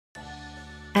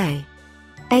A.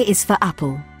 A is for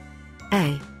apple.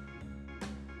 A.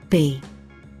 B.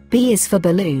 B is for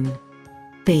balloon.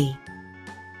 B.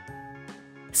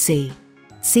 C.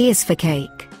 C is for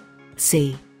cake.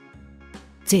 C.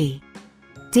 D.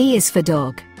 D is for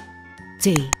dog.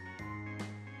 D.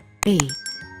 E.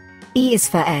 E is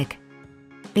for egg.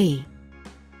 E.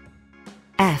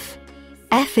 F.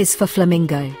 F is for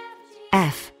flamingo.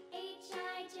 F.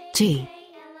 G.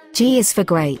 G is for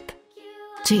grape.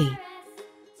 G.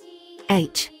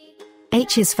 H.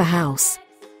 H is for house.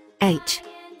 H.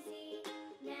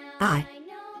 I.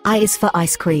 I is for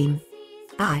ice cream.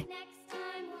 I.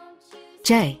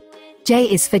 J. J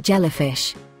is for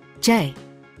jellyfish. J.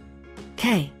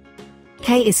 K.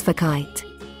 K is for kite.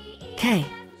 K.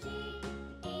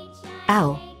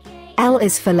 L. L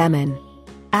is for lemon.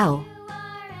 L.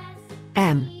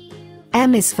 M.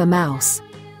 M is for mouse.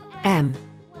 M.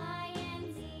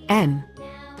 N.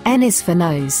 N is for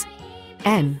nose.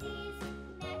 N.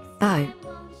 O.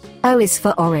 O is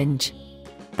for orange.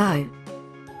 O.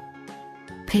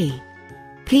 P.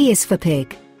 P is for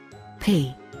pig.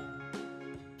 P.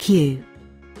 Q.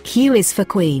 Q is for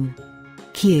queen.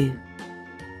 Q.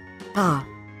 R.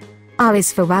 R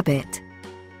is for rabbit.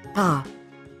 R.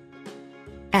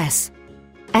 S.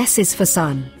 S is for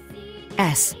sun.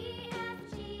 S.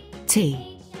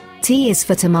 T. T is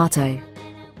for tomato.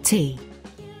 T.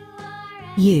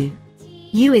 U.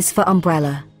 U is for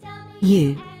umbrella.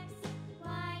 U.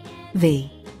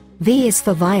 V. V is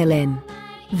for violin.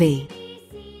 V.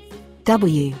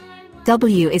 W.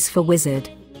 W is for wizard.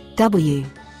 W.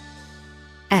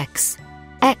 X.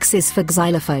 X is for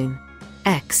xylophone.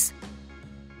 X.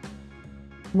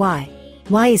 Y.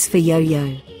 Y is for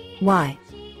yo-yo. Y.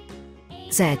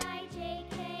 Z.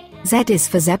 Z is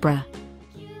for zebra.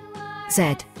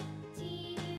 Z.